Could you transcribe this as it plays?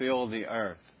fill the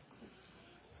earth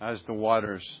as the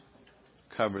waters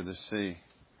cover the sea.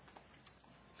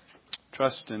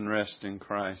 Trust and rest in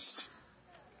Christ.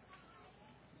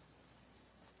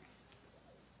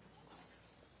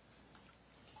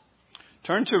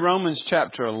 Turn to Romans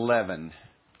chapter 11.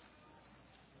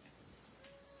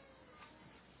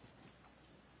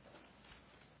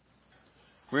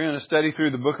 We're going to study through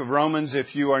the book of Romans.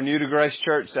 If you are new to Grace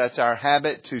Church, that's our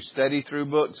habit, to study through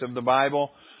books of the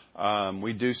Bible.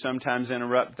 We do sometimes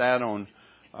interrupt that on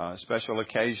special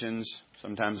occasions,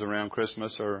 sometimes around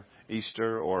Christmas or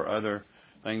Easter or other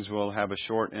things. We'll have a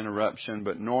short interruption,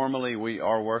 but normally we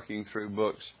are working through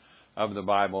books of the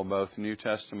Bible, both New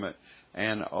Testament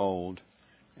and Old.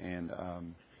 And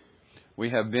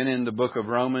we have been in the book of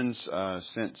Romans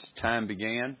since time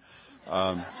began.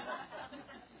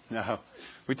 No,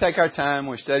 we take our time.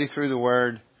 We study through the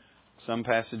Word. Some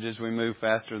passages we move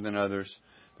faster than others.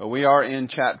 But we are in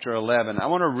chapter 11. I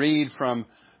want to read from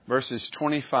verses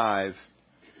 25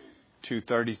 to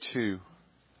 32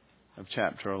 of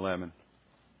chapter 11.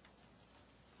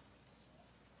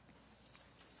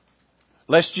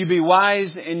 Lest you be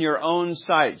wise in your own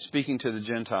sight, speaking to the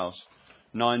Gentiles,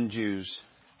 non-Jews.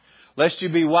 Lest you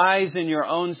be wise in your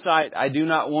own sight, I do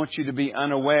not want you to be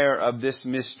unaware of this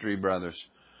mystery, brothers.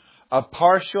 A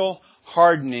partial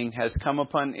hardening has come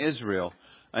upon Israel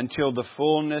until the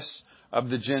fullness of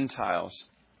the Gentiles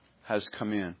has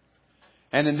come in.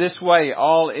 And in this way,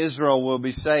 all Israel will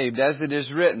be saved. As it is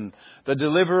written, the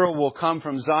deliverer will come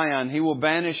from Zion. He will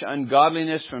banish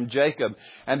ungodliness from Jacob.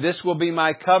 And this will be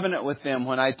my covenant with them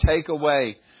when I take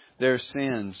away their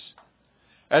sins.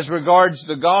 As regards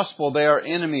the gospel, they are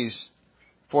enemies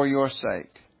for your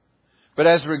sake. But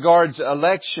as regards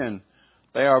election,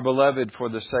 they are beloved for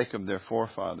the sake of their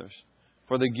forefathers.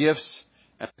 For the gifts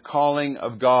and the calling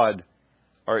of God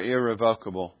are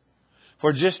irrevocable.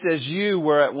 For just as you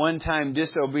were at one time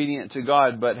disobedient to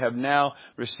God, but have now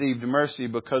received mercy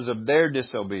because of their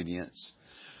disobedience,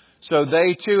 so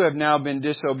they too have now been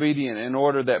disobedient, in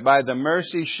order that by the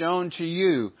mercy shown to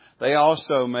you, they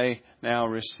also may now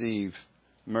receive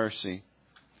mercy.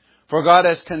 For God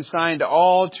has consigned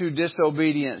all to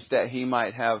disobedience, that He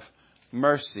might have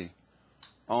mercy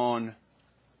on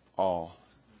all.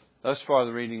 Thus far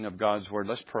the reading of God's Word.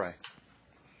 Let's pray.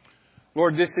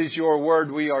 Lord, this is your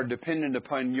Word. We are dependent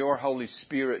upon your Holy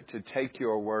Spirit to take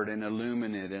your Word and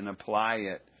illumine it and apply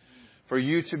it. For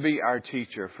you to be our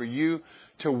teacher. For you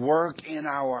to work in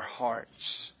our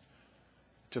hearts.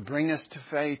 To bring us to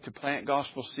faith, to plant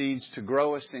gospel seeds, to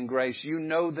grow us in grace. You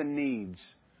know the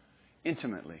needs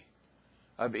intimately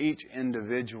of each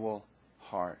individual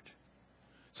heart.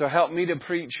 So help me to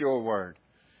preach your Word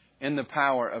in the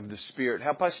power of the Spirit.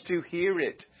 Help us to hear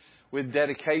it with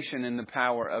dedication in the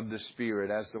power of the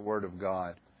Spirit as the Word of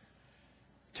God.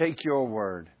 Take your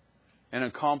Word and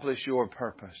accomplish your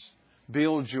purpose.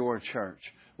 Build your church.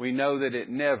 We know that it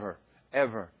never,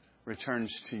 ever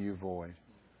returns to you void.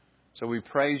 So we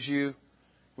praise you.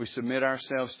 We submit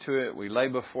ourselves to it. We lay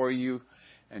before you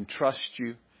and trust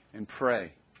you and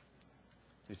pray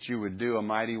that you would do a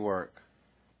mighty work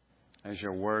as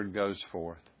your Word goes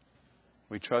forth.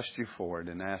 We trust you for it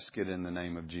and ask it in the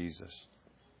name of Jesus.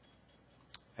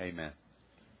 Amen.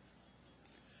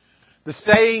 The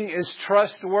saying is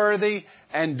trustworthy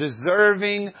and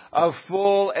deserving of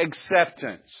full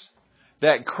acceptance,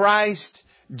 that Christ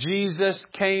Jesus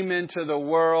came into the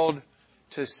world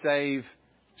to save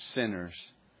sinners,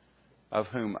 of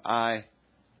whom I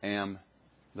am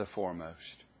the foremost.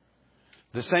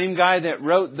 The same guy that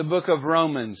wrote the book of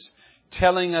Romans,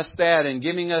 telling us that and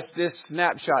giving us this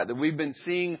snapshot that we've been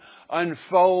seeing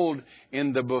unfold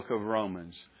in the book of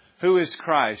Romans. Who is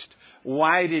Christ?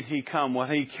 Why did He come? Well,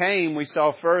 He came, we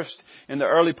saw first in the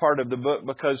early part of the book,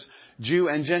 because Jew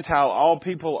and Gentile, all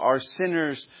people are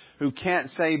sinners who can't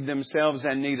save themselves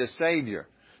and need a Savior.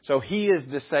 So He is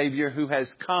the Savior who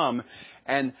has come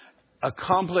and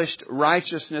accomplished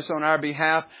righteousness on our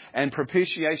behalf and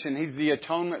propitiation. He's the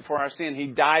atonement for our sin. He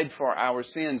died for our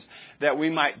sins that we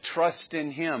might trust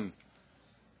in Him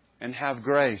and have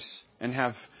grace and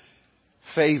have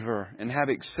favor and have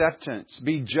acceptance,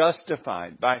 be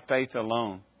justified by faith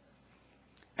alone,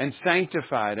 and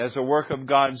sanctified as a work of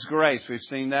God's grace. We've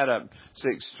seen that up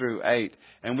 6 through 8.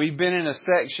 And we've been in a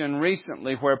section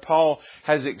recently where Paul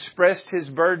has expressed his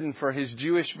burden for his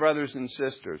Jewish brothers and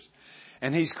sisters.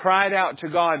 And he's cried out to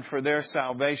God for their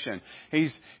salvation.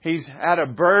 He's had a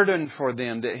burden for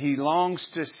them that he longs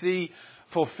to see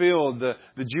fulfilled.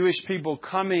 The Jewish people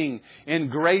coming in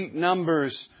great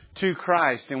numbers to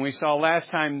Christ. And we saw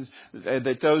last time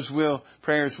that those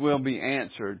prayers will be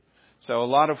answered. So a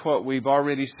lot of what we've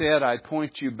already said, I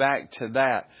point you back to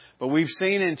that. But we've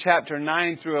seen in chapter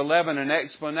 9 through 11 an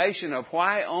explanation of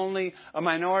why only a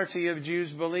minority of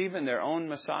Jews believe in their own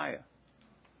Messiah.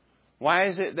 Why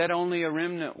is it that only a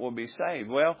remnant will be saved?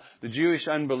 Well, the Jewish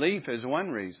unbelief is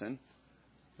one reason.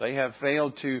 They have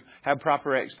failed to have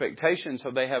proper expectations,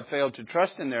 so they have failed to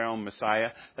trust in their own Messiah.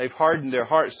 They've hardened their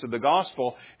hearts to the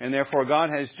gospel, and therefore God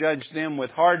has judged them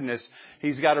with hardness.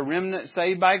 He's got a remnant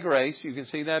saved by grace. You can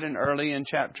see that early in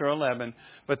chapter 11.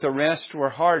 But the rest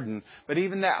were hardened. But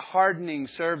even that hardening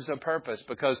serves a purpose,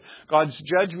 because God's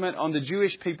judgment on the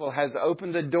Jewish people has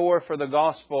opened the door for the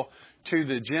gospel to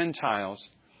the Gentiles.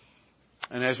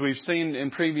 And as we've seen in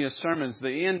previous sermons,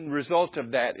 the end result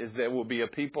of that is there will be a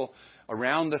people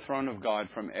around the throne of God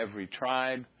from every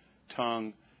tribe,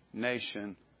 tongue,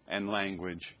 nation, and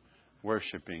language,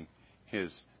 worshiping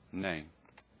His name.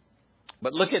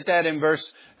 But look at that in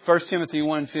 1 Timothy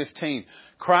 1:15.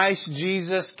 Christ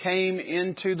Jesus came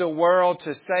into the world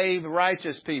to save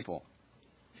righteous people.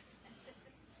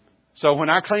 So when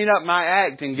I clean up my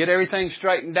act and get everything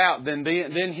straightened out,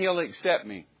 then He'll accept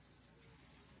me.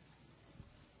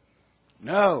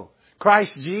 No.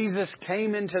 Christ Jesus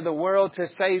came into the world to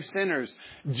save sinners.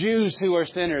 Jews who are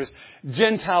sinners.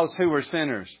 Gentiles who are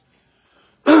sinners.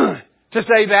 To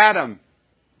save Adam.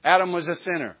 Adam was a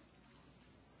sinner.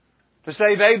 To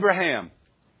save Abraham.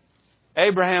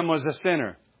 Abraham was a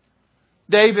sinner.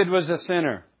 David was a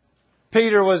sinner.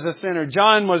 Peter was a sinner.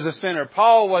 John was a sinner.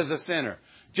 Paul was a sinner.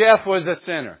 Jeff was a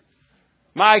sinner.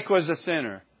 Mike was a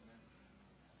sinner.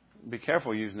 Be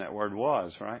careful using that word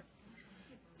was, right?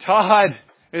 Todd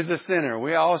is a sinner.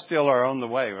 We all still are on the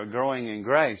way. We're growing in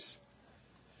grace.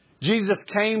 Jesus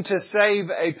came to save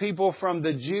a people from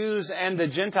the Jews and the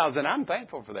Gentiles. And I'm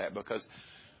thankful for that, because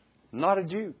I'm not a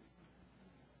Jew.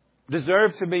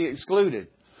 Deserve to be excluded.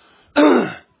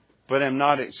 But am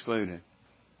not excluded.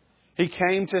 He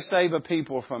came to save a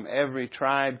people from every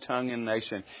tribe, tongue, and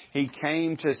nation. He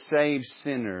came to save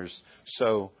sinners.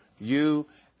 So you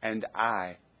and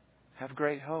I have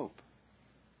great hope.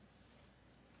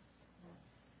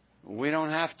 We don't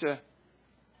have to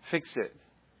fix it.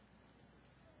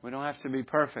 We don't have to be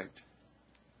perfect,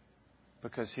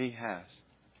 because He has.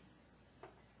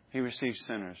 He receives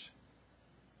sinners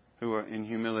who are in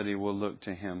humility will look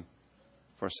to Him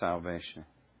for salvation.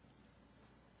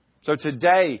 So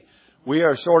today we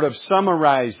are sort of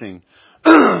summarizing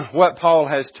what Paul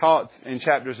has taught in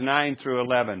chapters 9 through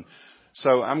 11.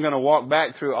 So I'm going to walk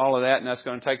back through all of that, and that's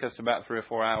going to take us about 3 or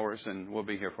 4 hours, and we'll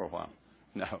be here for a while.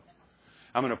 No.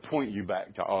 I'm going to point you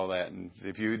back to all that. And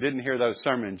if you didn't hear those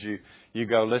sermons, you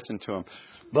go listen to them.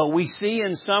 But we see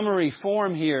in summary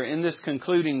form here in this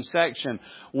concluding section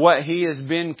what he has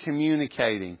been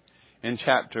communicating in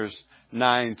chapters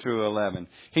 9 through 11.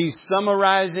 He's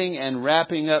summarizing and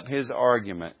wrapping up his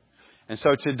argument. And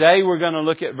so today we're going to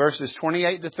look at verses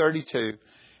 28 to 32.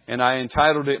 And I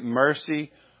entitled it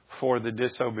Mercy for the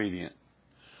Disobedient.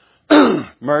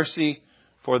 Mercy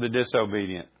for the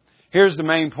Disobedient. Here's the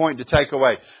main point to take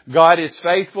away. God is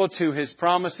faithful to His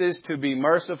promises to be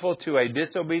merciful to a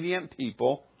disobedient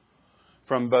people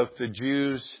from both the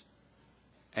Jews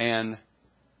and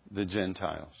the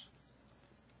Gentiles.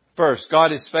 First,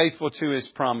 God is faithful to His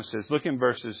promises. Look in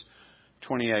verses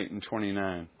 28 and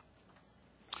 29.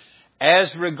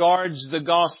 As regards the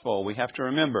gospel, we have to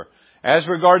remember, as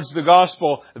regards the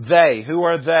gospel, they, who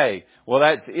are they? Well,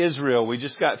 that's Israel. We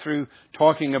just got through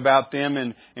talking about them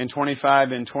in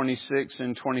 25 and 26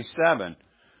 and 27.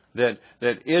 That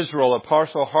Israel, a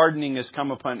partial hardening has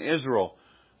come upon Israel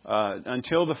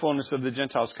until the fullness of the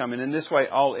Gentiles come. And in this way,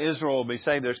 all Israel will be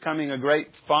saved. There's coming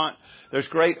there's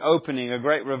great opening, a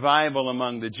great revival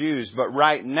among the Jews. But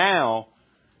right now,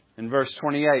 in verse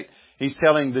 28, he's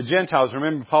telling the Gentiles.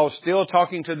 Remember, Paul's still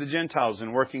talking to the Gentiles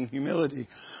and working humility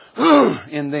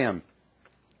in them.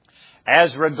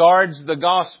 As regards the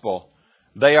gospel,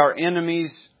 they are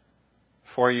enemies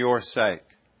for your sake.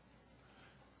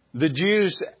 The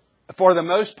Jews, for the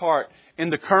most part, in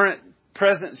the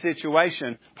present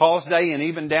situation, Paul's day and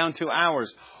even down to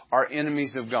ours, are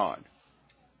enemies of God.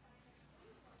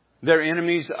 They're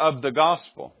enemies of the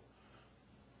gospel.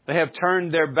 They have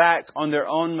turned their back on their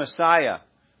own Messiah.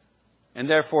 And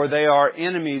therefore they are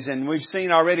enemies. And we've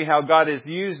seen already how God has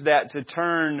used that to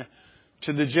turn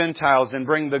to the Gentiles and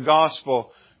bring the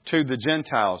gospel to the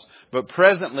Gentiles. But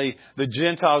presently, the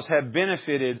Gentiles have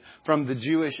benefited from the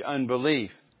Jewish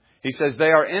unbelief. He says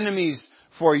they are enemies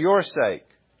for your sake.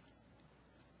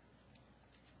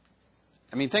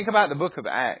 I mean, think about the book of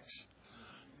Acts.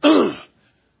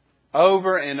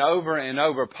 Over and over and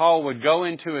over, Paul would go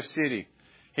into a city.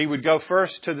 He would go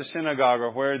first to the synagogue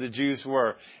or where the Jews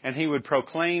were, and He would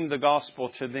proclaim the gospel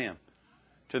to them.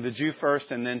 To the Jew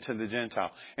first and then to the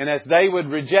Gentile. And as they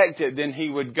would reject it, then He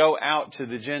would go out to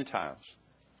the Gentiles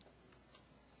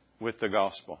with the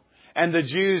gospel. And the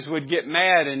Jews would get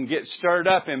mad and get stirred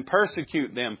up and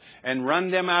persecute them and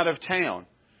run them out of town.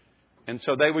 And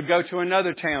so they would go to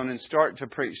another town and start to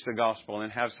preach the gospel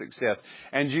and have success.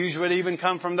 And Jews would even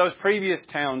come from those previous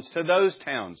towns to those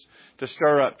towns to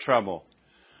stir up trouble.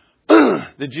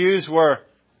 The Jews were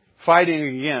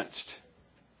fighting against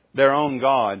their own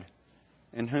God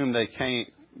in whom they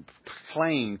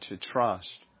claimed to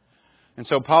trust. And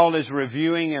so Paul is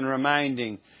reviewing and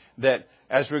reminding that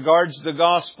as regards the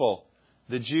gospel,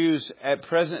 the Jews at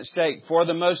present state, for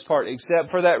the most part,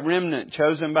 except for that remnant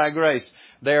chosen by grace,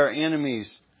 they are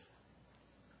enemies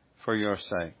for your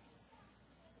sake.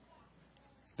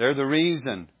 They're the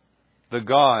reason the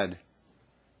God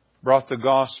brought the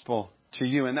gospel to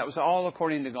you. And that was all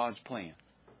according to God's plan.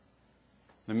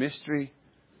 The mystery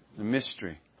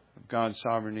of God's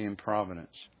sovereignty and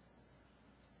providence.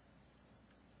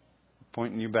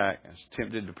 Pointing you back. I was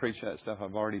tempted to preach that stuff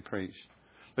I've already preached.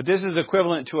 But this is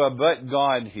equivalent to a but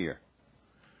God here.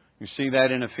 You see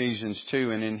that in Ephesians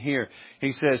 2. And in here,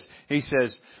 he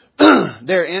says,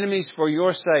 they're enemies for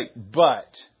your sake,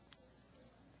 but,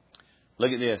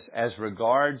 look at this, as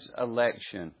regards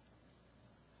election,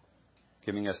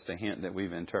 giving us the hint that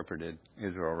we've interpreted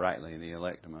Israel rightly, the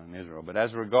elect among Israel. But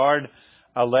as regard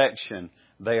election,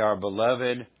 they are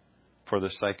beloved for the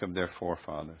sake of their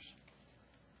forefathers.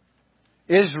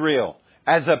 Israel,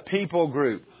 as a people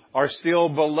group, are still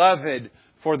beloved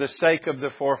for the sake of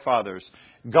the forefathers.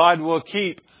 God will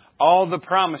keep all the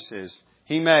promises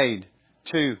He made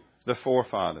to the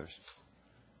forefathers.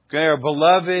 They are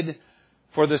beloved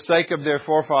for the sake of their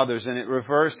forefathers. And it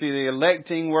refers to the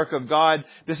electing work of God.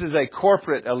 This is a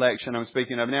corporate election I'm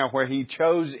speaking of now, where He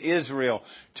chose Israel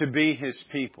to be His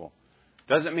people.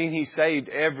 Doesn't mean He saved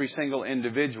every single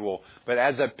individual, but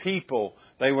as a people,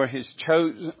 they were His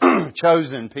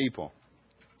chosen people.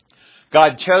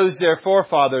 God chose their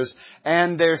forefathers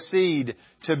and their seed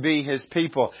to be His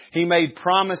people. He made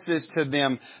promises to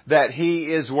them that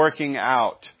He is working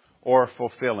out or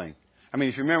fulfilling. I mean,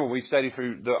 if you remember, we studied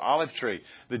through the olive tree.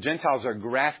 The Gentiles are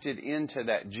grafted into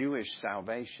that Jewish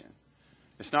salvation.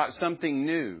 It's not something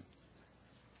new.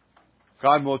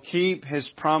 God will keep His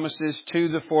promises to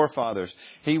the forefathers.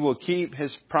 He will keep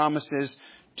His promises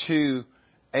to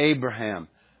Abraham,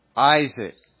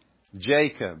 Isaac,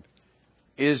 Jacob,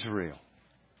 Israel.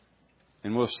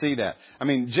 And we'll see that. I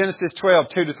mean, Genesis 12,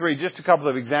 2-3, just a couple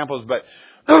of examples. But,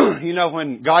 you know,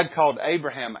 when God called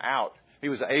Abraham out, he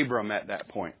was Abram at that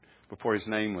point, before his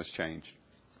name was changed.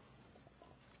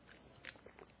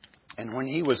 And when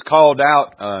he was called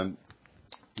out,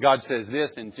 God says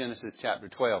this in Genesis chapter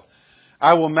 12.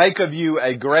 I will make of you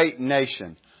a great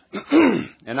nation,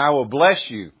 and I will bless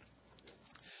you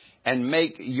and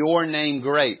make your name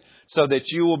great, so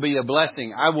that you will be a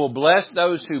blessing. I will bless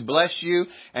those who bless you,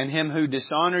 and him who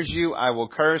dishonors you I will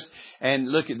curse.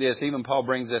 And look at this, even Paul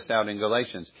brings this out in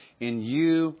Galatians. In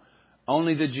you,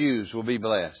 only the Jews will be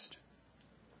blessed.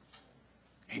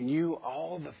 In you,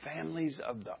 all the families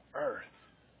of the earth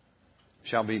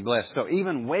shall be blessed. So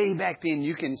even way back then,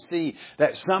 you can see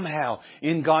that somehow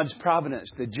in God's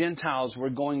providence, the Gentiles were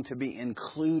going to be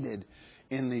included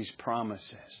in these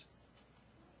promises.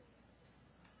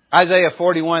 Isaiah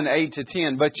 41,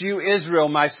 8-10. But you, Israel,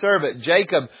 my servant,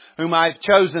 Jacob, whom I have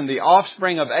chosen, the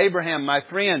offspring of Abraham, my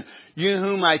friend, you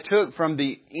whom I took from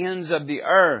the ends of the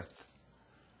earth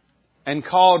and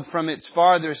called from its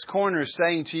farthest corners,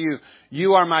 saying to you,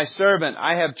 you are my servant.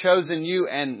 I have chosen you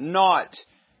and not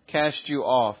cast you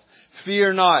off.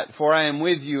 Fear not, for I am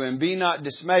with you, and be not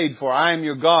dismayed, for I am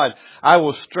your God. I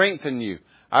will strengthen you.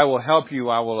 I will help you.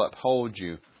 I will uphold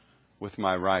you with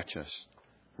my righteous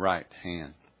right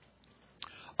hand.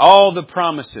 All the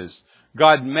promises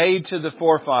God made to the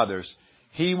forefathers,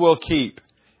 He will keep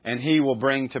and He will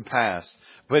bring to pass.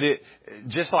 But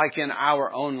just like in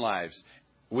our own lives,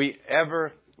 we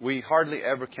hardly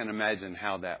ever can imagine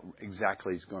how that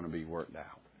exactly is going to be worked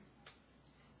out.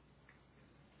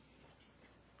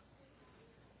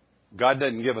 God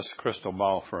doesn't give us a crystal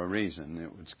ball for a reason.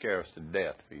 It would scare us to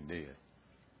death if He did.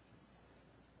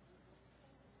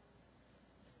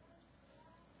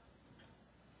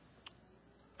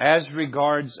 As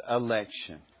regards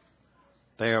election,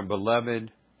 they are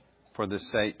beloved for the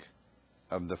sake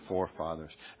of the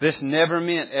forefathers. This never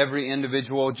meant every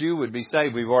individual Jew would be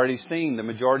saved. We've already seen the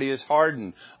majority is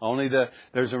hardened.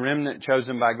 There's a remnant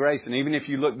chosen by grace. And even if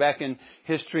you look back in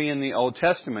history in the Old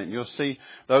Testament, you'll see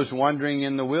those wandering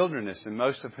in the wilderness, and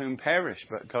most of whom perished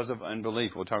because of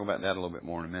unbelief. We'll talk about that a little bit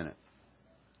more in a minute.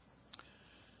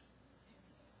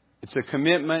 It's a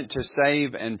commitment to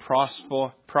save and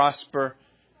prosper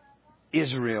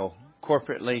Israel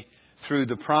corporately through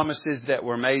the promises that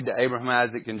were made to Abraham,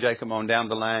 Isaac, and Jacob on down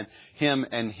the line,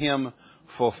 Him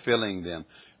fulfilling them.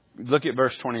 Look at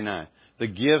verse 29. The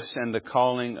gifts and the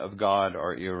calling of God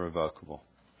are irrevocable.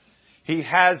 He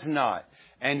has not,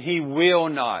 and He will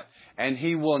not, and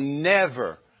He will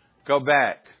never go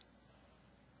back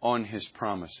on His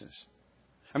promises.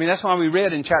 I mean, that's why we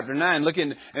read in chapter 9, look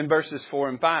in verses 4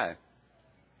 and 5.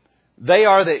 They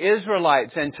are the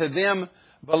Israelites, and to them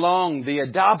belong the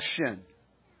adoption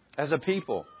as a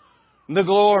people, the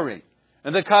glory,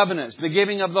 and the covenants, the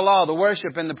giving of the law, the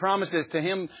worship, and the promises.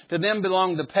 To them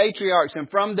belong the patriarchs,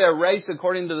 and from their race,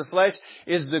 according to the flesh,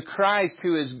 is the Christ,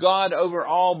 who is God over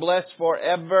all, blessed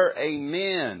forever.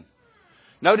 Amen.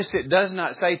 Notice it does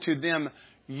not say to them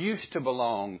used to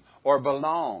belong or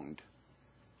belonged.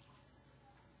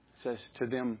 It says to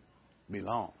them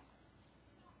belong.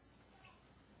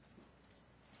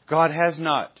 God has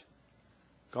not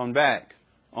gone back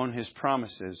on His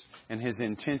promises and His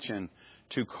intention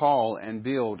to call and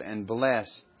build and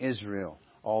bless Israel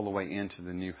all the way into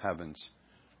the new heavens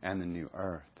and the new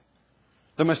earth.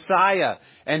 The Messiah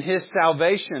and His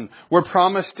salvation were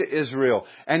promised to Israel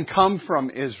and come from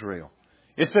Israel.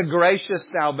 It's a gracious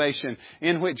salvation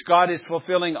in which God is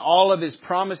fulfilling all of His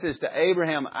promises to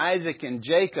Abraham, Isaac, and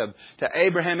Jacob, to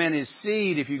Abraham and his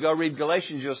seed. If you go read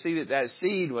Galatians, you'll see that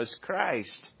seed was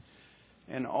Christ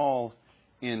and all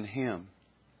in Him.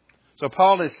 So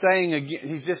Paul is saying again,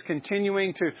 he's just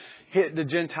continuing to hit the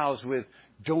Gentiles with,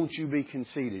 don't you be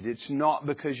conceited. It's not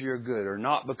because you're good or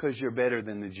not because you're better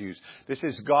than the Jews. This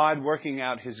is God working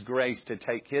out His grace to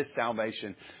take His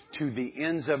salvation to the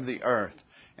ends of the earth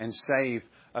and save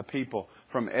a people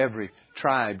from every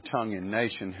tribe, tongue, and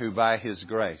nation who by His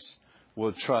grace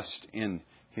will trust in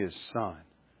His Son.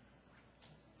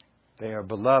 They are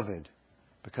beloved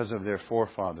because of their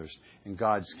forefathers. And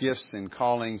God's gifts and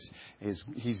callings,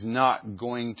 He's not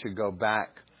going to go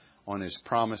back on His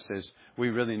promises. We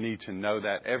really need to know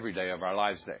that every day of our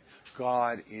lives, that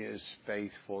God is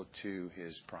faithful to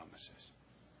His promises.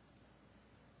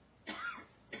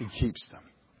 He keeps them.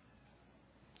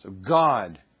 So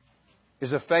God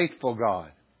is a faithful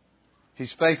God.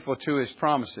 He's faithful to His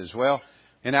promises. Well,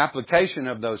 in application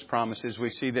of those promises,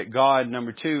 we see that God,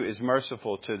 number 2, is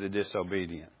merciful to the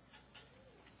disobedient.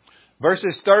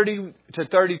 Verses 30 to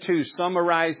 32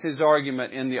 summarize His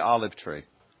argument in the olive tree.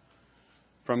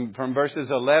 From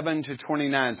verses 11 to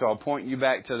 29, so I'll point you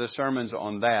back to the sermons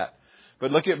on that.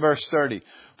 But look at verse 30.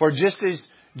 For just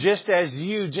as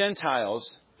you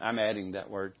Gentiles, I'm adding that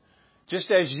word,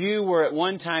 just as you were at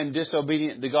one time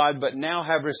disobedient to God, but now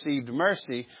have received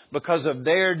mercy because of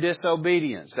their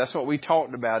disobedience. That's what we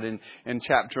talked about in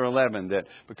chapter 11, that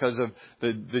because of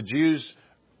the Jews'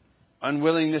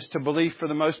 unwillingness to believe for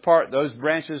the most part, those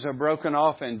branches are broken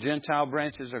off and Gentile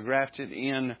branches are grafted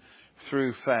in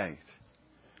through faith.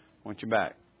 I want you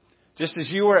back. Just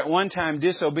as you were at one time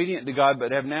disobedient to God,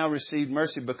 but have now received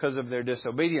mercy because of their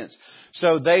disobedience,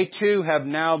 so they too have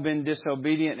now been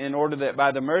disobedient, in order that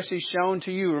by the mercy shown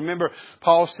to you, remember,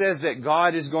 Paul says that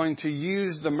God is going to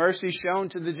use the mercy shown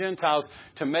to the Gentiles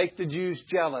to make the Jews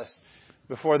jealous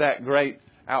before that great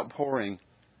outpouring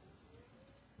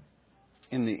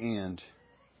in the end.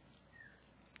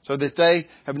 So that they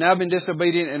have now been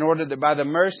disobedient, in order that by the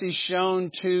mercy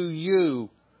shown to you,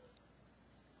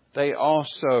 they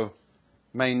also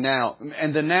may now.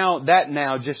 And that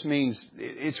now just means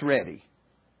it's ready.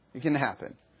 It can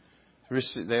happen.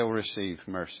 They'll receive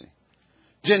mercy.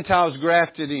 Gentiles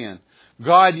grafted in.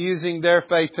 God using their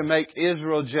faith to make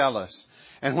Israel jealous.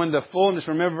 And when the fullness,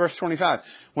 remember verse 25,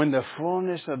 when the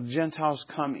fullness of Gentiles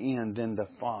come in, then that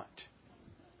font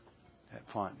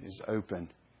is open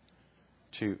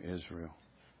to Israel.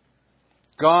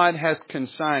 God has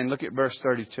consigned, look at verse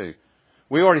 32.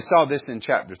 We already saw this in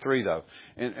chapter 3, though.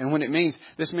 And when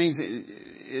this means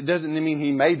it doesn't mean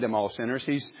He made them all sinners.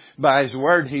 By His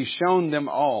word, He's shown them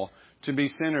all to be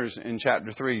sinners in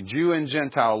chapter 3. Jew and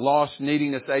Gentile, lost,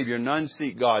 needing a Savior. None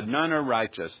seek God. None are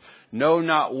righteous. No,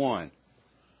 not one.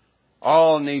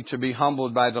 All need to be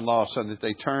humbled by the law so that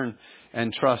they turn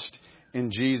and trust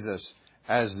in Jesus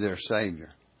as their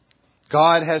Savior.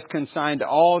 God has consigned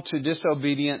all to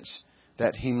disobedience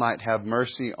that He might have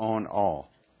mercy on all.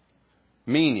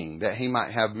 meaning that He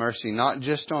might have mercy not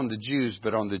just on the Jews,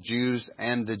 but on the Jews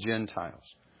and the Gentiles.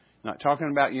 Not talking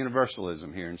about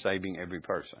universalism here and saving every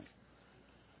person.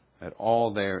 That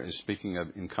all there is speaking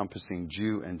of encompassing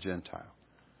Jew and Gentile.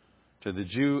 To the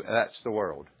Jew, that's the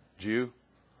world. Jew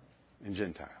and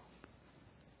Gentile.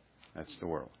 That's the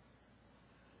world.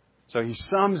 So He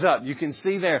sums up. You can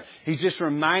see there, He's just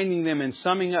reminding them and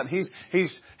summing up. He's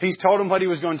told them what He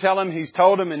was going to tell them. He's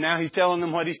told them, and now He's telling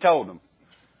them what He's told them.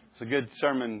 It's a good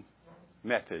sermon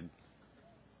method.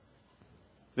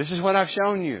 This is what I've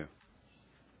shown you.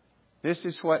 This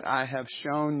is what I have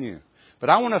shown you. But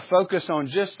I want to focus on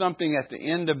just something at the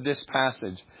end of this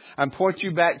passage. And point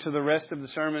you back to the rest of the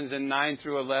sermons in 9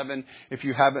 through 11 if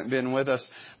you haven't been with us.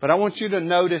 But I want you to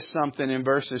notice something in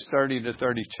verses 30 to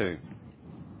 32.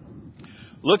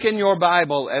 Look in your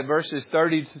Bible at verses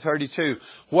 30 to 32.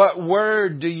 What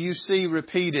word do you see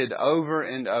repeated over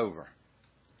and over?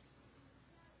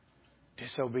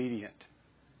 Disobedient.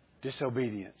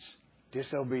 Disobedience.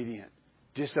 Disobedient.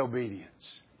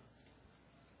 Disobedience.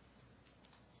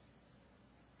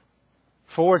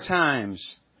 4 times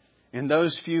in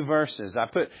those few verses.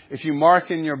 If you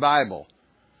mark in your Bible,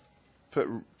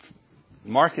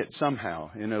 mark it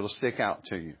somehow and it'll stick out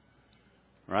to you.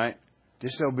 Right?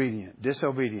 Disobedient,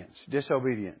 disobedience,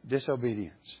 disobedient,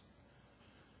 disobedience.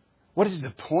 What is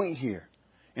the point here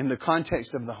in the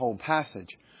context of the whole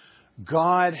passage?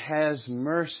 God has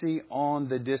mercy on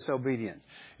the disobedient.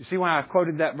 You see why I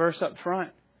quoted that verse up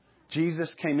front?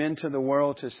 Jesus came into the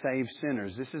world to save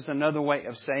sinners. This is another way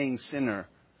of saying sinner.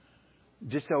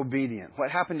 Disobedient.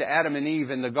 What happened to Adam and Eve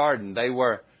in the garden? They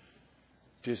were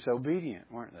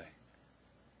disobedient, weren't they?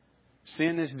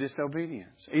 Sin is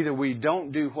disobedience. Either we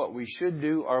don't do what we should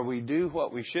do or we do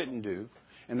what we shouldn't do.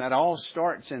 And that all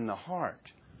starts in the heart.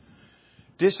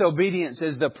 Disobedience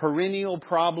is the perennial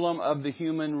problem of the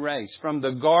human race. From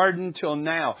the garden till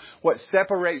now, what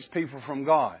separates people from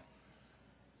God?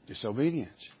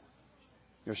 Disobedience.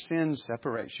 Your sin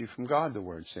separates you from God, the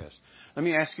Word says. Let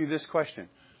me ask you this question.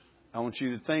 I want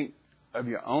you to think of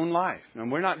your own life.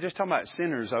 And we're not just talking about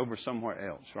sinners over somewhere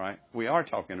else, right? We are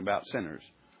talking about sinners.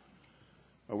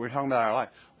 But we're talking about our life.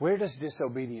 Where does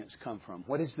disobedience come from?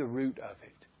 What is the root of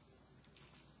it?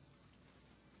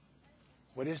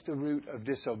 What is the root of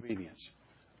disobedience?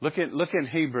 Look in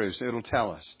Hebrews. It'll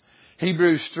tell us.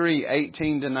 Hebrews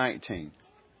 3:18 to 19.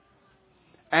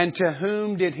 And to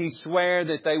whom did He swear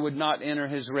that they would not enter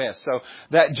His rest? So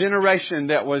that generation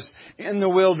that was in the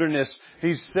wilderness,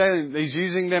 He's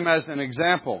using them as an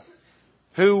example.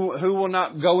 Who will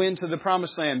not go into the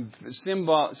promised land,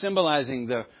 symbolizing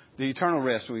the eternal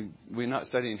rest. We're not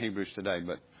studying Hebrews today,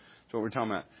 but that's what we're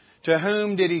talking about. To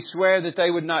whom did He swear that they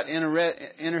would not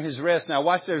enter His rest? Now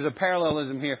watch, there's a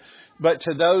parallelism here. But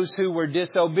to those who were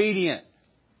disobedient.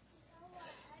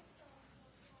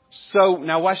 So,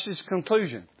 now watch this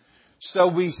conclusion. So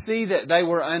we see that they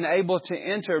were unable to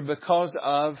enter because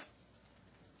of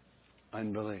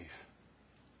unbelief.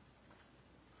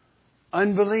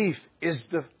 Unbelief is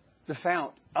the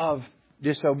fount of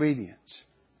disobedience.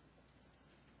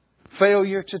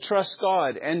 Failure to trust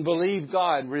God and believe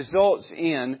God results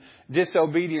in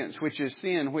disobedience, which is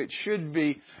sin, which should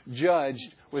be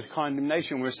judged with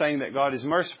condemnation. We're saying that God is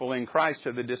merciful in Christ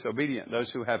to the disobedient, those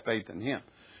who have faith in Him.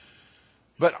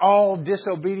 But all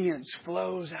disobedience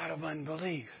flows out of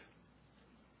unbelief.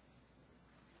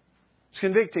 It's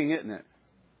convicting, isn't it?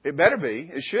 It better be.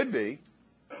 It should be.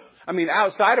 I mean,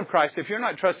 outside of Christ, if you're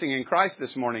not trusting in Christ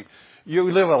this morning,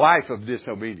 you live a life of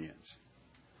disobedience.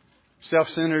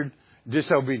 Self-centered,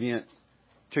 disobedient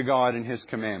to God and His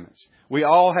commandments. We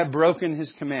all have broken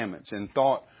His commandments in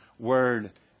thought,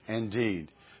 word, and deed.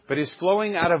 But it's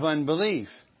flowing out of unbelief.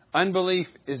 Unbelief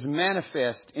is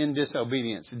manifest in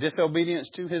disobedience. Disobedience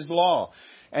to His law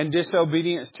and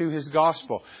disobedience to His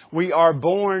gospel. We are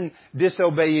born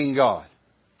disobeying God.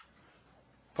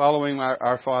 Following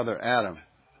our father Adam.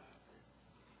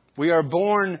 We are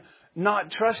born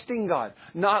not trusting God,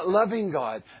 not loving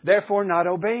God, therefore not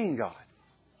obeying God.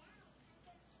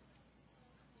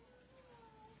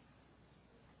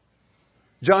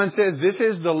 John says this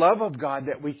is the love of God,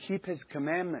 that we keep His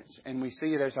commandments and we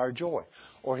see it as our joy.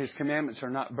 Or His commandments are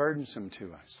not burdensome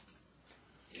to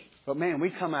us. But man, we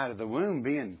come out of the womb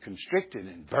being constricted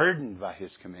and burdened by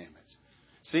His commandments.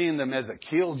 Seeing them as a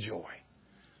killjoy.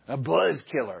 A buzz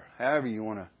killer. However you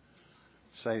want to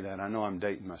say that. I know I'm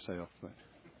dating myself. But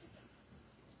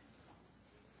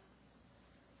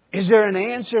is there an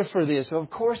answer for this? Of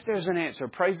course there's an answer.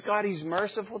 Praise God, He's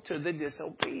merciful to the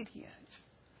disobedient.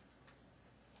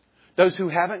 Those who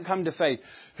haven't come to faith,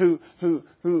 who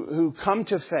come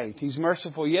to faith. He's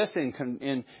merciful, yes,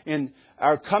 in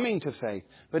our coming to faith.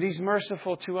 But He's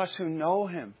merciful to us who know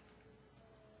Him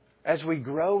as we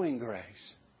grow in grace.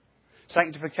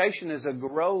 Sanctification is a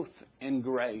growth in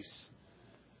grace.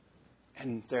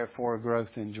 And therefore a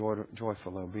growth in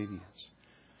joyful obedience.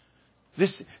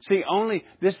 This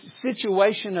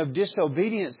situation of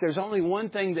disobedience, there's only one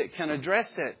thing that can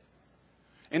address it.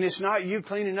 And it's not you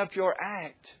cleaning up your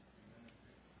act.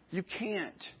 You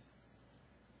can't.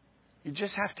 You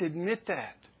just have to admit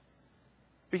that.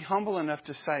 Be humble enough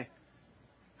to say,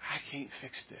 I can't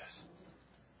fix this.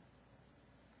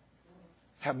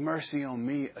 Have mercy on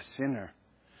me, a sinner.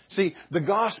 See, the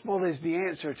gospel is the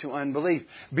answer to unbelief,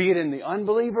 be it in the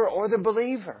unbeliever or the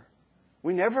believer.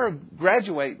 We never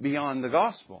graduate beyond the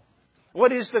gospel.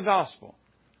 What is the gospel?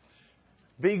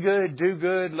 Be good, do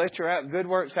good, let your good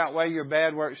works outweigh your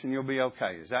bad works, and you'll be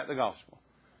okay. Is that the gospel?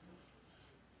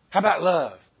 How about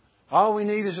love? All we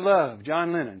need is love,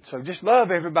 John Lennon. So just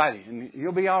love everybody, and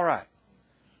you'll be all right.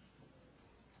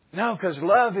 No, because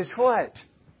love is what?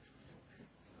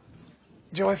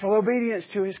 Joyful obedience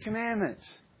to His commandments.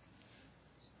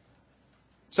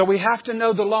 So we have to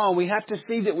know the law. We have to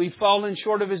see that we've fallen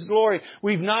short of His glory.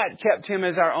 We've not kept Him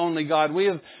as our only God. We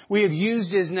have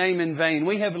used His name in vain.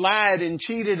 We have lied and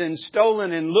cheated and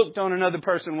stolen and looked on another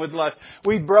person with lust.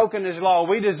 We've broken His law.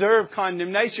 We deserve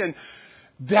condemnation.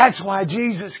 That's why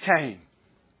Jesus came.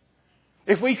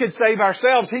 If we could save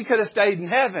ourselves, He could have stayed in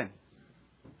heaven.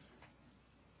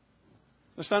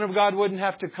 The Son of God wouldn't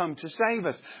have to come to save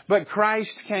us. But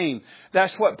Christ came.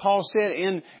 That's what Paul said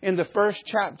in the first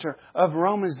chapter of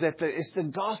Romans, that it's the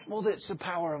gospel that's the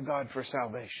power of God for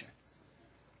salvation.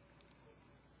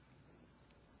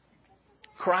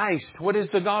 Christ, what is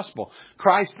the gospel?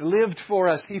 Christ lived for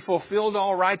us. He fulfilled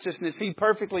all righteousness. He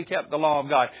perfectly kept the law of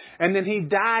God. And then He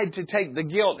died to take the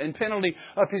guilt and penalty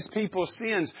of His people's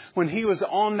sins. When He was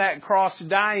on that cross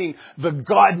dying, the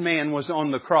God-man was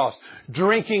on the cross,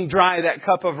 drinking dry that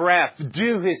cup of wrath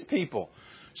due His people,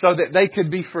 so that they could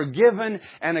be forgiven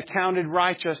and accounted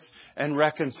righteous and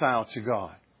reconciled to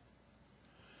God.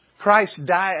 Christ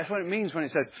died. That's what it means when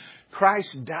it says,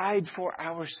 Christ died for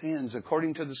our sins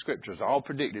according to the Scriptures, all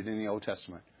predicted in the Old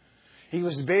Testament. He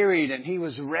was buried and He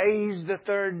was raised the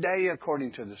third day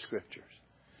according to the Scriptures.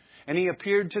 And He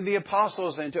appeared to the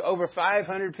apostles and to over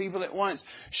 500 people at once,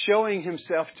 showing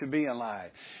Himself to be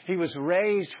alive. He was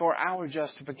raised for our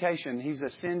justification. He's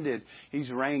ascended, He's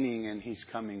reigning, and He's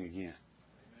coming again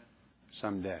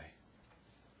someday.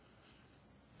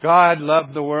 God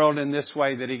loved the world in this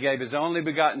way, that He gave His only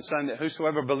begotten Son, that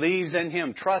whosoever believes in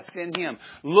Him, trusts in Him,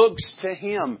 looks to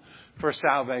Him for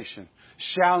salvation,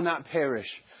 shall not perish,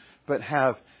 but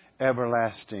have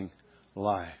everlasting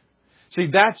life. See,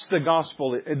 that's the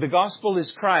gospel. The gospel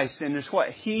is Christ, and it's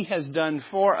what He has done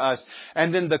for us.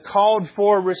 And then the called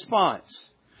for response.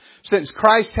 Since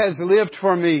Christ has lived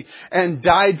for me and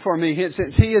died for me,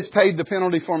 since He has paid the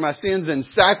penalty for my sins and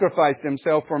sacrificed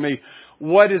Himself for me,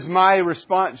 what is my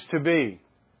response to be?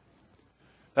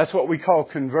 That's what we call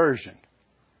conversion.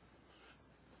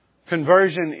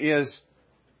 Conversion is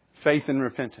faith and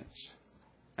repentance.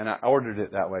 And I ordered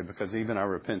it that way because even our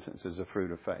repentance is a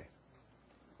fruit of faith.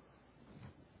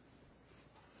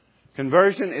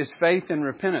 Conversion is faith and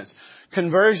repentance.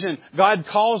 Conversion, God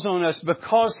calls on us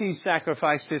because He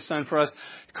sacrificed His Son for us,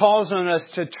 calls on us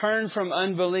to turn from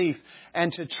unbelief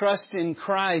and to trust in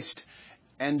Christ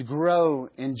and grow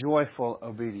in joyful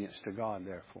obedience to God,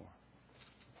 therefore.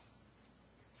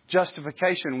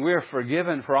 Justification, we're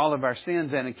forgiven for all of our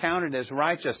sins and accounted as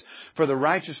righteous for the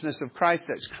righteousness of Christ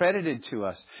that's credited to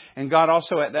us. And God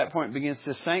also at that point begins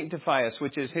to sanctify us,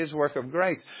 which is His work of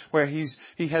grace, where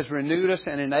He has renewed us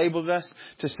and enabled us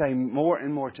to say more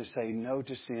and more, to say no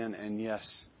to sin and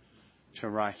yes to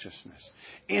righteousness.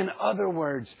 In other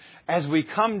words, as we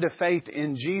come to faith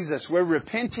in Jesus, we're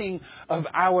repenting of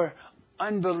our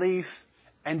unbelief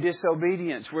and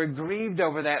disobedience. We're grieved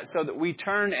over that so that we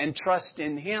turn and trust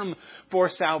in Him for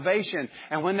salvation.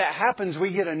 And when that happens,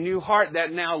 we get a new heart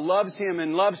that now loves Him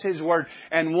and loves His Word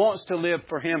and wants to live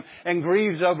for Him and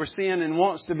grieves over sin and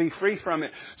wants to be free from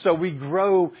it. So we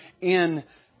grow in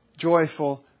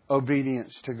joyful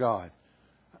obedience to God.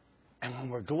 And when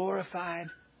we're glorified,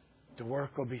 the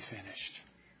work will be finished.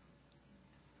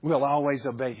 We'll always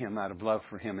obey Him out of love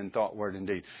for Him in thought, word, and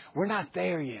deed. We're not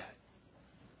there yet.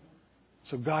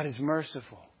 So God is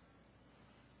merciful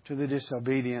to the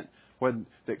disobedient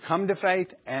that come to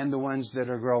faith and the ones that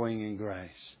are growing in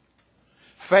grace.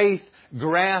 Faith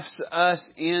grafts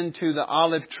us into the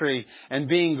olive tree. And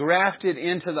being grafted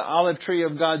into the olive tree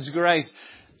of God's grace,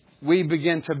 we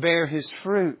begin to bear His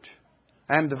fruit.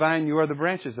 I am the vine, you are the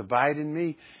branches. Abide in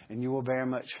me, and you will bear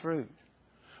much fruit.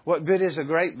 What good is a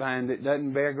grapevine that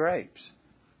doesn't bear grapes?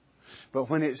 But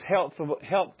when it's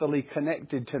healthily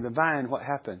connected to the vine, what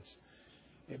happens?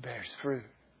 It bears fruit.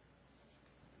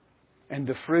 And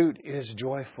the fruit is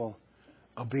joyful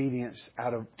obedience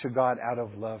to God out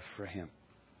of love for Him.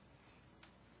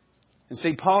 And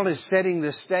see, Paul is setting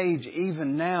the stage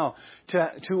even now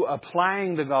to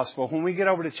applying the gospel. When we get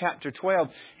over to chapter 12,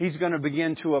 he's going to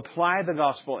begin to apply the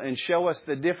gospel and show us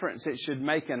the difference it should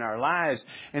make in our lives.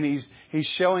 And he's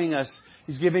showing us,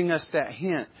 he's giving us that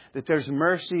hint that there's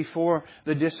mercy for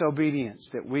the disobedience,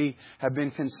 that we have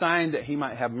been consigned, that He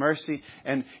might have mercy.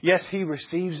 And yes, He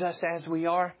receives us as we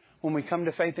are when we come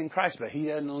to faith in Christ, but He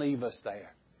doesn't leave us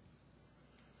there.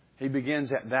 He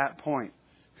begins at that point,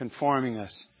 conforming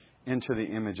us into the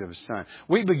image of His Son.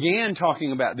 We began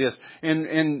talking about this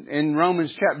in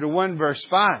Romans chapter 1 verse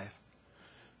 5,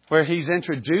 where He's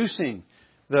introducing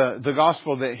the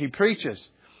gospel that He preaches.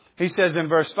 He says in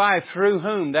verse 5, through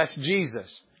whom, that's Jesus.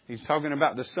 He's talking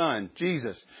about the Son,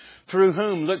 Jesus. Through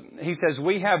whom, look, He says,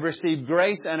 we have received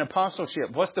grace and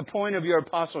apostleship. What's the point of your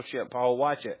apostleship, Paul?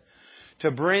 Watch it. To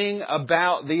bring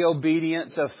about the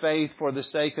obedience of faith for the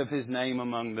sake of His name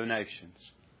among the nations.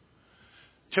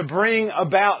 To bring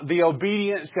about the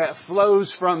obedience that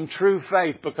flows from true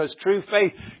faith, because true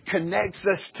faith connects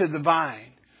us to the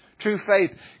vine. True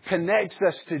faith connects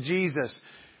us to Jesus,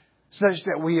 such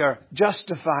that we are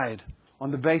justified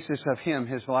on the basis of Him,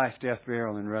 His life, death,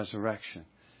 burial, and resurrection.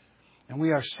 And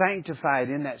we are sanctified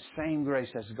in that same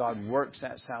grace as God works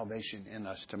that salvation in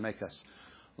us to make us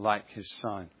like His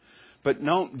Son. But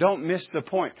don't miss the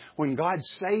point. When God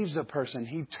saves a person,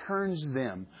 He turns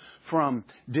them from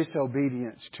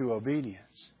disobedience to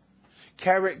obedience.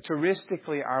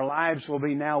 Characteristically, our lives will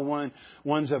be now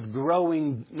ones of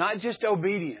growing, not just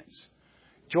obedience,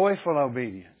 joyful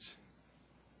obedience.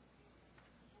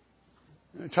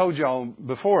 I told y'all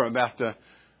before about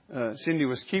Cindy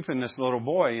was keeping this little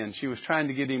boy, and she was trying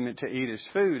to get him to eat his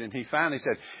food, and he finally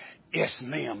said, "Yes,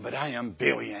 ma'am, but I am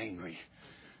very angry."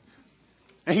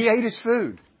 And he ate his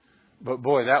food. But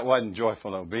boy, that wasn't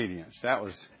joyful obedience. That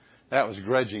was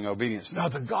grudging obedience. No,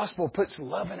 the gospel puts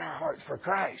love in our hearts for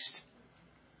Christ.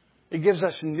 It gives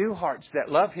us new hearts that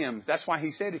love Him. That's why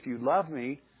He said, if you love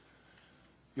me,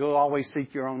 you'll always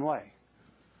seek your own way.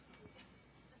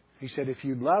 He said, if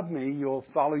you love me, you'll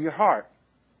follow your heart.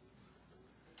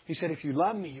 He said, if you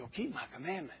love me, you'll keep my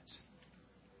commandments.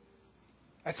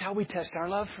 That's how we test our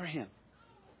love for Him.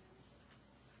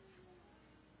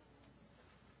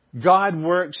 God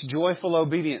works joyful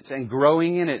obedience and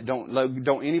growing in it.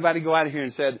 Don't anybody go out of here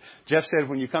and said, Jeff said,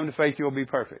 when you come to faith, you'll be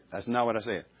perfect. That's not what I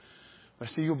said.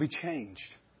 But see, you'll be changed.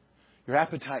 Your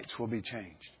appetites will be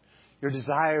changed. Your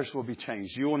desires will be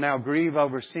changed. You will now grieve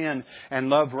over sin and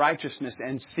love righteousness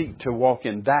and seek to walk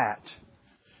in that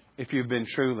if you've been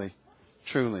truly,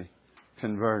 truly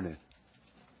converted.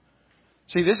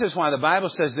 See, this is why the Bible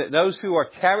says that those who are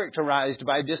characterized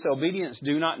by disobedience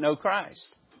do not know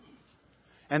Christ.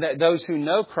 And that those who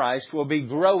know Christ will be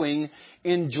growing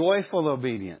in joyful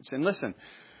obedience. And listen,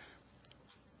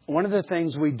 one of the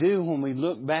things we do when we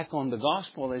look back on the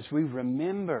gospel is we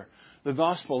remember the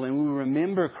gospel and we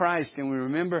remember Christ and we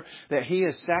remember that He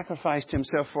has sacrificed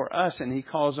Himself for us, and He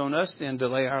calls on us then to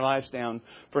lay our lives down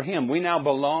for Him. We now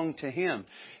belong to Him.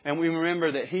 And we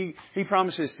remember that He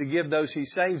promises to give those He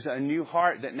saves a new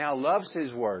heart that now loves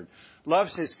His Word,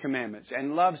 loves His commandments,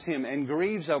 and loves Him and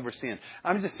grieves over sin.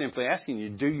 I'm just simply asking you,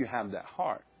 do you have that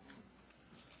heart?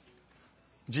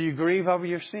 Do you grieve over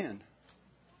your sin?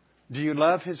 Do you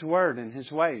love His Word and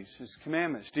His ways, His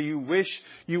commandments? Do you wish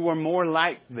you were more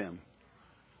like them?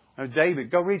 Now, David,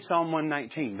 go read Psalm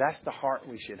 119. That's the heart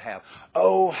we should have.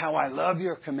 Oh, how I love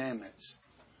your commandments.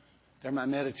 They're my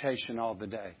meditation all the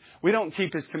day. We don't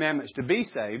keep His commandments to be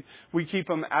saved. We keep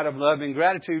them out of love and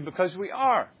gratitude because we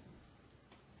are.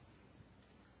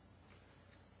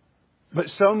 But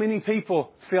so many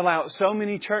people fill out so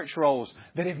many church roles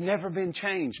that have never been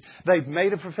changed. They've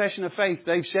made a profession of faith.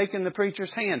 They've shaken the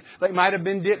preacher's hand. They might have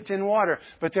been dipped in water,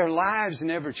 but their lives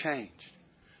never changed.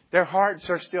 Their hearts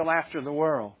are still after the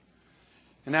world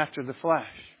and after the flesh.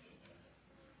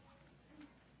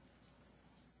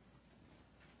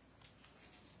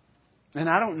 And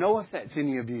I don't know if that's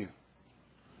any of you.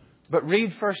 But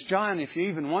read 1 John if you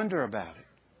even wonder about it.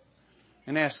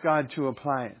 And ask God to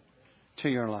apply it to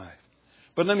your life.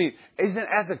 But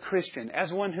as a Christian,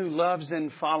 as one who loves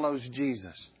and follows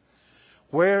Jesus,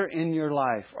 where in your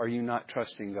life are you not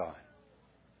trusting God?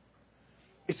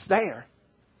 It's there.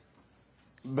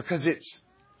 Because it's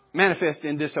manifest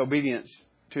in disobedience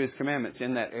to His commandments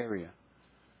in that area.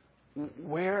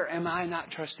 Where am I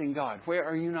not trusting God? Where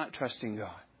are you not trusting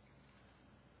God?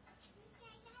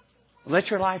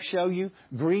 Let your life show you.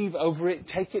 Grieve over it.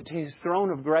 Take it to His throne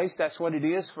of grace. That's what it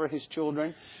is for His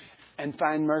children. And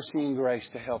find mercy and grace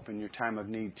to help in your time of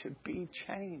need. To be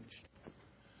changed.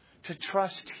 To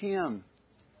trust Him.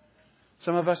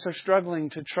 Some of us are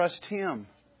struggling to trust Him.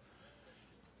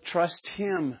 Trust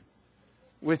Him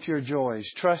with your joys.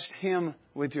 Trust Him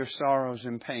with your sorrows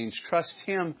and pains. Trust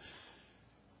Him.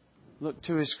 Look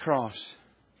to His cross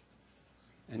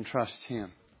and trust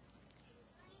Him.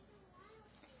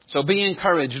 So be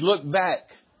encouraged. Look back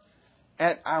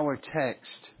at our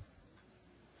text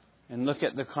and look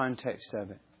at the context of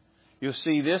it. You'll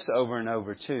see this over and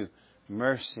over too.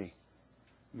 Mercy,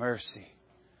 mercy,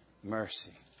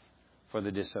 mercy for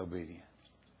the disobedient.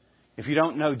 If you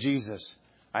don't know Jesus,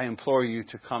 I implore you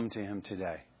to come to Him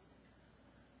today.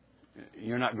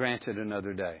 You're not granted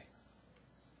another day.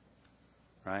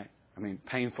 Right? I mean,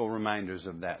 painful reminders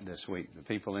of that this week. The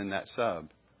people in that sub.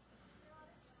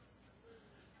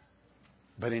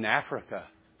 But in Africa,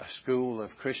 a school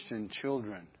of Christian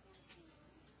children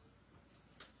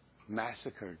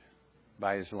massacred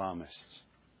by Islamists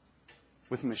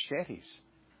with machetes.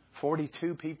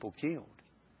 42 people killed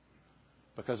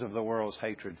because of the world's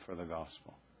hatred for the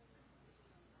gospel.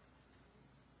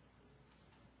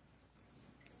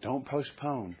 Don't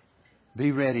postpone.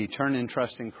 Be ready. Turn and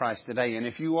trust in Christ today. And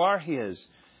if you are His,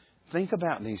 think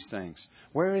about these things.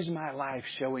 Where is my life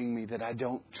showing me that I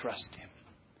don't trust Him?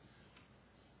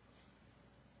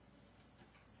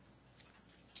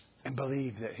 And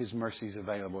believe that His mercy is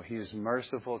available. He is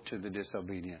merciful to the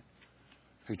disobedient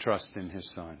who trust in His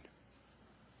Son.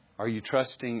 Are you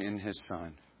trusting in His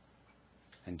Son?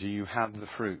 And do you have the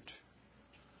fruit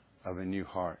of a new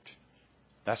heart?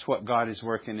 That's what God is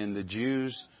working in the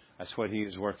Jews. That's what He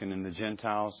is working in the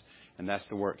Gentiles. And that's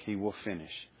the work He will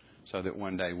finish so that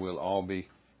one day we'll all be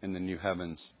in the new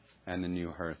heavens and the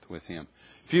new earth with Him.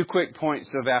 A few quick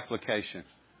points of application.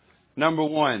 Number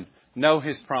one, know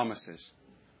His promises.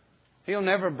 He'll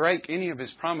never break any of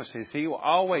His promises. He will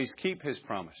always keep His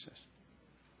promises.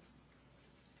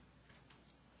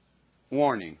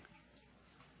 Warning.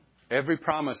 Every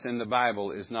promise in the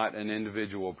Bible is not an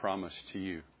individual promise to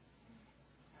you.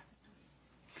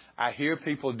 I hear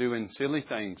people doing silly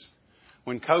things.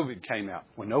 When COVID came out,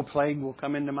 well, no plague will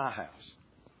come into my house.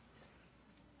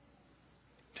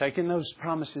 Taking those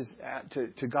promises out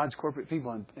to God's corporate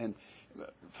people and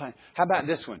how about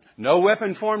this one? No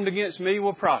weapon formed against me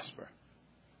will prosper.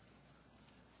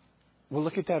 Well,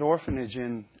 look at that orphanage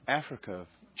in Africa of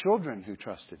children who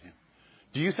trusted Him.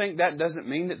 Do you think that doesn't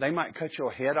mean that they might cut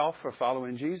your head off for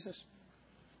following Jesus?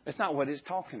 That's not what it's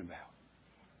talking about.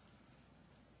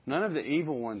 None of the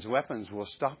evil one's weapons will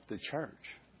stop the church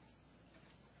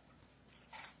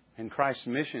and Christ's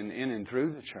mission in and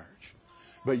through the church.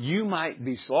 But you might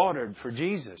be slaughtered for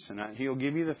Jesus, and He'll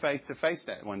give you the faith to face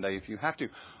that one day if you have to.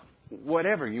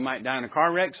 Whatever. You might die in a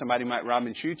car wreck. Somebody might rob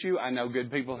and shoot you. I know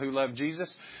good people who love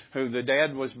Jesus, who the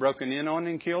dad was broken in on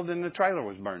and killed and the trailer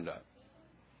was burned up.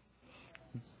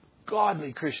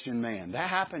 Godly Christian man. That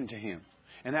happened to him.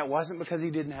 And that wasn't because he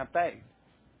didn't have faith.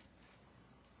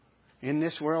 In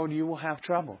this world, you will have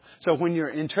trouble. So when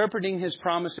you're interpreting His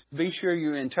promises, be sure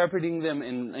you're interpreting them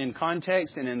in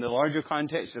context and in the larger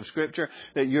context of Scripture,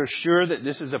 that you're sure that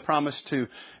this is a promise to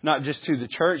not just to the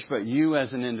church, but you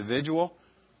as an individual.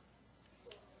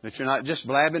 That you're not just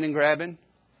blabbing and grabbing.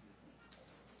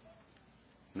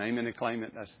 Naming and claiming.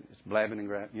 It's blabbing and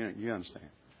grabbing. You understand.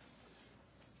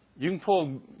 You can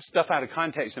pull stuff out of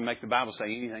context and make the Bible say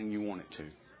anything you want it to.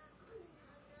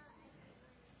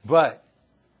 But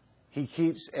He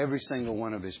keeps every single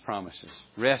one of His promises.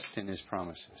 Rest in His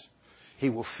promises. He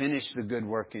will finish the good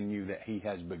work in you that He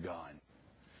has begun.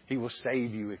 He will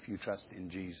save you if you trust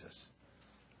in Jesus.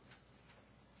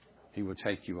 He will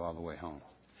take you all the way home.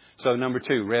 So number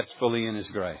two, rest fully in His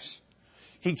grace.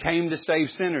 He came to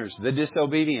save sinners, the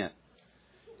disobedient.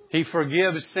 He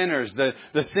forgives sinners.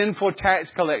 The sinful tax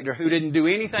collector who didn't do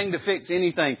anything to fix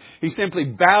anything. He simply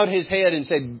bowed his head and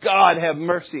said, God, have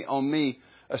mercy on me,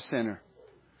 a sinner.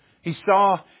 He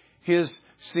saw his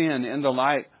sin in the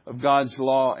light of God's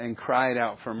law and cried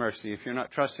out for mercy. If you're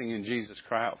not trusting in Jesus,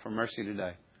 cry out for mercy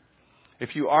today.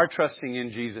 If you are trusting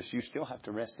in Jesus, you still have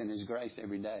to rest in His grace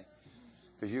every day.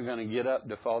 Because you're going to get up,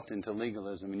 default into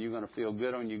legalism, and you're going to feel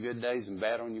good on your good days and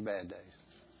bad on your bad days.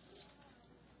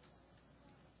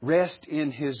 Rest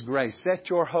in His grace. Set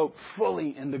your hope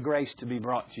fully in the grace to be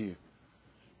brought to you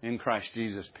in Christ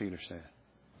Jesus, Peter said.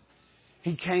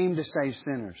 He came to save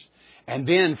sinners. And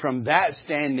then from that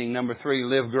standing, number three,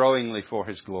 live growingly for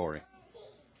His glory.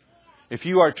 If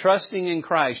you are trusting in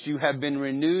Christ, you have been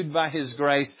renewed by His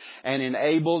grace and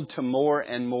enabled to more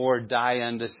and more die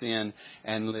unto sin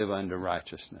and live unto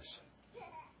righteousness.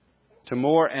 To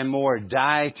more and more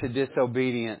die to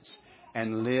disobedience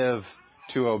and live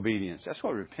to obedience. That's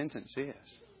what repentance is.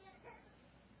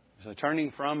 It's a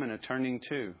turning from and a turning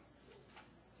to.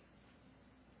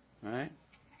 Right?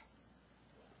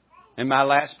 And my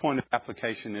last point of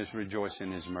application is rejoice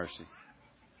in His mercy.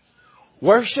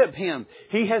 Worship Him.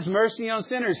 He has mercy on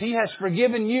sinners. He has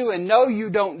forgiven you and know you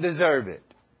don't deserve it.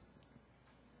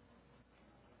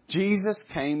 Jesus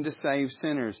came to save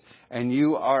sinners, and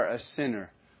you are a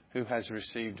sinner who has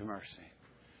received mercy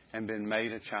and been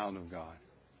made a child of God.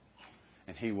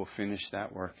 And He will finish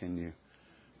that work in you.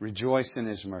 Rejoice in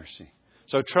His mercy.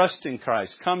 So trust in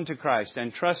Christ. Come to Christ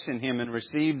and trust in Him and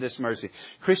receive this mercy.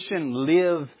 Christian,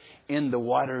 live in the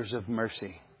waters of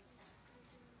mercy.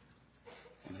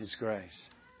 In His grace.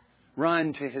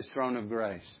 Run to His throne of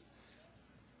grace.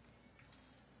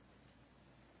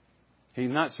 He's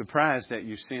not surprised that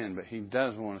you sin, but He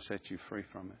does want to set you free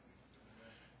from it.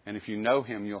 And if you know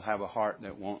Him, you'll have a heart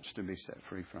that wants to be set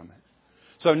free from it.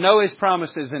 So know His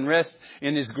promises and rest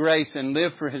in His grace and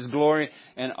live for His glory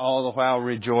and all the while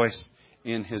rejoice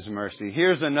in His mercy.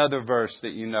 Here's another verse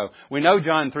that you know. We know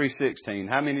John 3:16.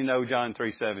 How many know John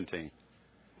 3:17?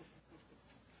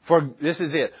 For this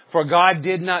is it. For God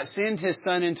did not send His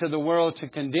Son into the world to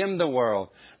condemn the world,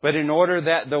 but in order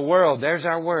that the world, there's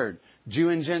our word, Jew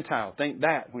and Gentile. Think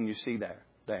that when you see that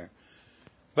there.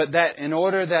 But that in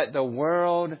order that the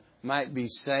world might be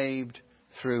saved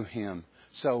through Him.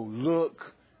 So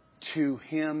look to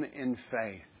Him in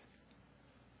faith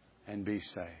and be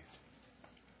saved.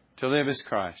 To live is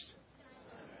Christ.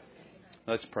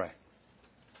 Let's pray.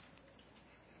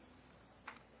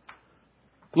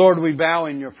 Lord, we bow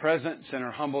in Your presence and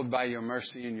are humbled by Your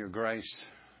mercy and Your grace.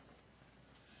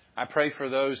 I pray for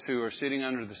those who are sitting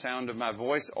under the sound of my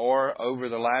voice or over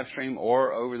the live stream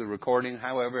or over the recording,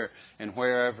 however and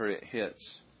wherever it hits,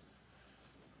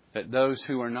 that those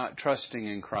who are not trusting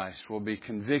in Christ will be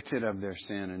convicted of their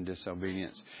sin and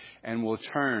disobedience and will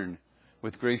turn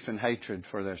with grief and hatred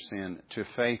for their sin to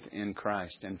faith in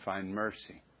Christ and find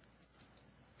mercy,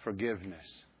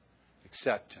 forgiveness,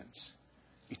 acceptance,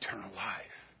 eternal life.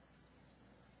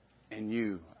 And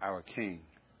You, our King,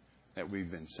 that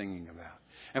we've been singing about.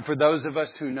 And for those of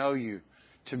us who know You,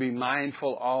 to be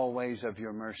mindful always of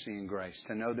Your mercy and grace,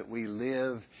 to know that we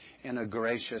live in a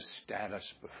gracious status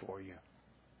before You.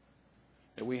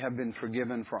 That we have been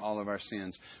forgiven for all of our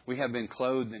sins. We have been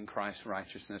clothed in Christ's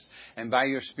righteousness. And by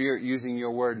Your Spirit, using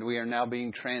Your Word, we are now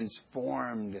being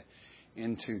transformed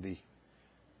into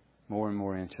more and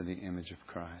more into the image of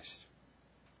Christ.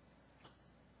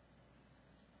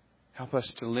 Help us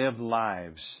to live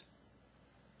lives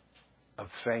of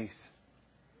faith,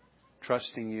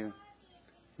 trusting You,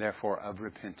 therefore of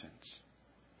repentance,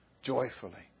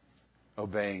 joyfully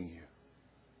obeying You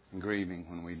and grieving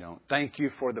when we don't. Thank You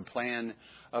for the plan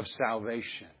of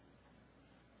salvation,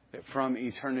 that from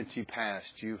eternity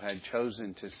past You had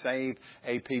chosen to save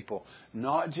a people,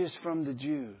 not just from the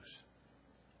Jews,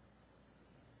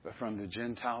 but from the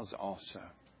Gentiles also.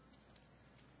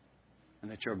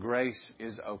 And that Your grace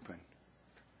is open.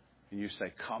 And You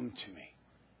say, come to Me,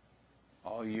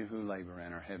 all you who labor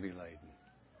and are heavy laden,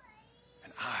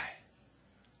 and I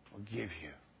will give you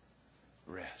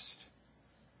rest.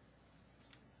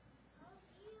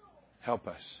 Help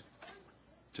us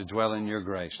to dwell in Your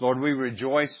grace. Lord, we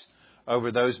rejoice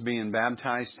over those being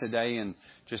baptized today and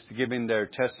just giving their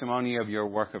testimony of Your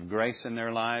work of grace in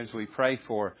their lives. We pray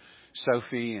for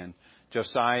Sophie and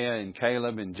Josiah and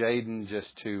Caleb and Jaden,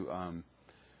 just to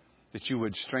that You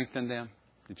would strengthen them,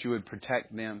 that You would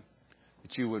protect them,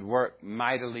 that You would work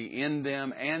mightily in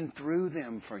them and through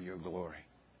them for Your glory.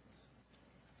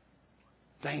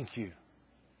 Thank You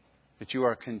that You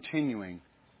are continuing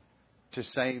to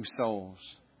save souls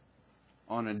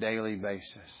on a daily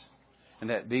basis, and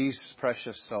that these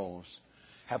precious souls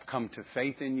have come to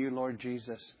faith in You, Lord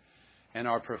Jesus, and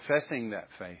are professing that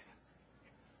faith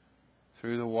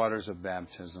through the waters of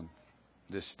baptism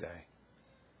this day.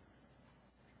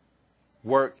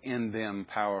 Work in them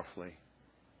powerfully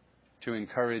to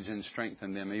encourage and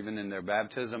strengthen them even in their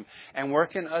baptism, and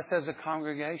work in us as a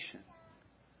congregation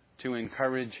to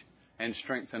encourage and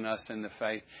strengthen us in the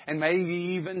faith. And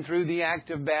maybe even through the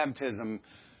act of baptism,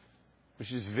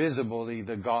 which is visibly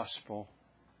the gospel,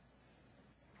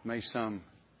 may some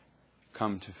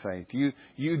come to faith.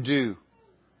 You do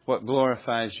what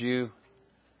glorifies You.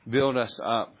 Build us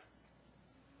up.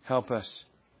 Help us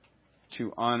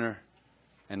to honor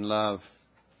and love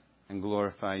and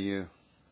glorify You.